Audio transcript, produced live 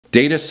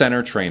Data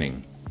center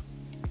training.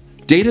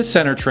 Data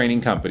center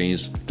training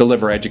companies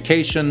deliver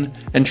education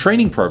and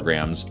training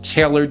programs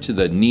tailored to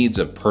the needs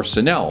of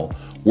personnel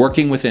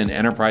working within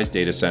enterprise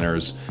data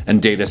centers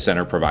and data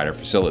center provider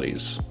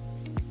facilities.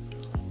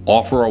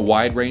 Offer a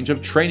wide range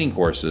of training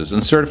courses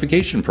and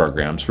certification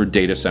programs for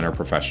data center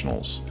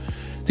professionals.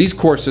 These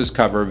courses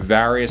cover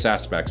various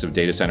aspects of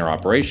data center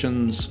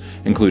operations,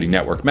 including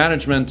network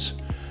management,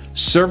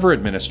 server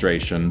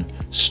administration,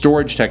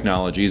 storage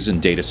technologies,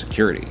 and data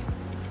security.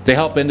 They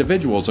help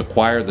individuals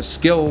acquire the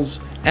skills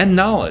and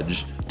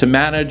knowledge to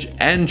manage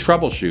and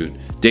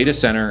troubleshoot data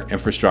center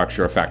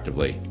infrastructure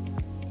effectively.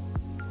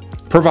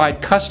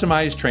 Provide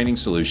customized training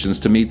solutions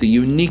to meet the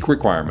unique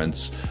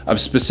requirements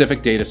of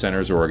specific data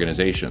centers or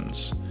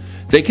organizations.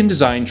 They can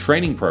design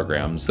training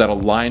programs that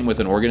align with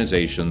an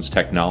organization's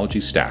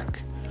technology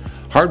stack,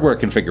 hardware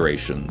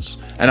configurations,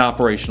 and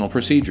operational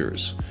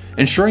procedures,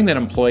 ensuring that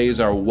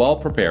employees are well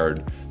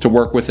prepared to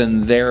work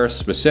within their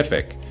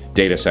specific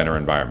data center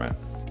environment.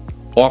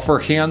 Offer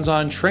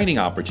hands-on training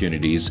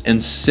opportunities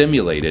in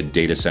simulated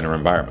data center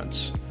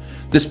environments.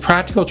 This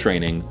practical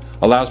training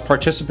allows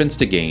participants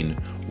to gain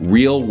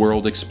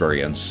real-world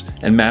experience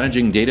in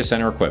managing data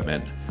center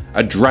equipment,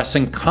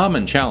 addressing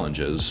common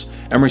challenges,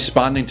 and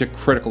responding to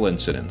critical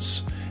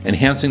incidents,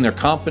 enhancing their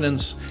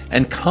confidence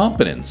and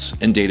competence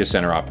in data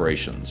center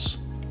operations.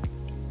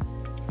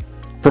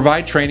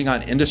 Provide training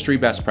on industry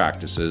best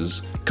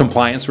practices,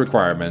 compliance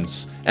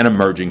requirements, and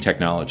emerging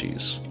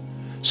technologies.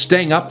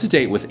 Staying up to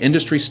date with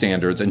industry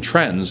standards and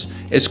trends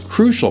is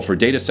crucial for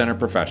data center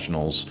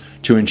professionals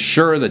to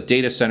ensure that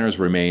data centers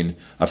remain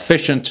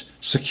efficient,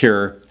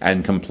 secure,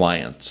 and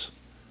compliant.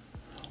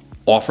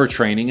 Offer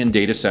training in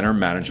data center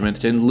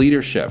management and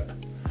leadership.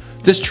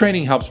 This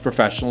training helps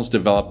professionals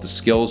develop the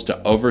skills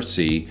to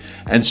oversee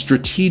and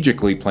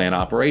strategically plan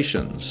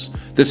operations.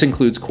 This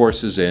includes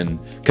courses in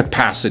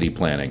capacity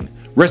planning,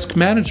 risk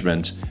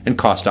management, and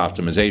cost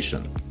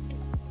optimization.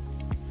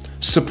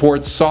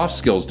 Support soft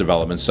skills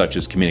development such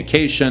as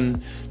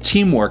communication,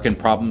 teamwork, and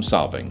problem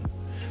solving.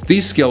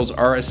 These skills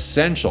are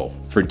essential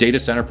for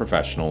data center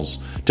professionals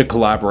to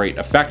collaborate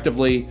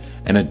effectively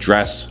and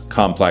address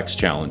complex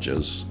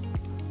challenges.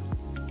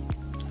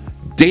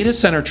 Data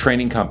center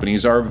training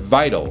companies are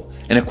vital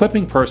in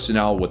equipping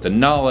personnel with the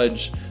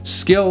knowledge,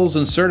 skills,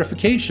 and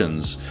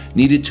certifications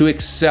needed to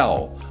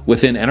excel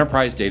within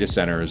enterprise data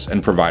centers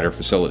and provider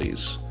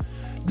facilities.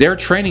 Their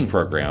training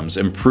programs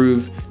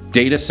improve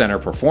data center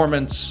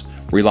performance,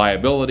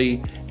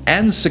 reliability,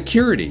 and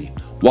security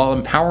while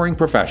empowering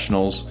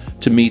professionals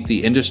to meet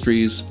the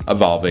industry's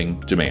evolving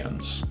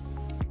demands.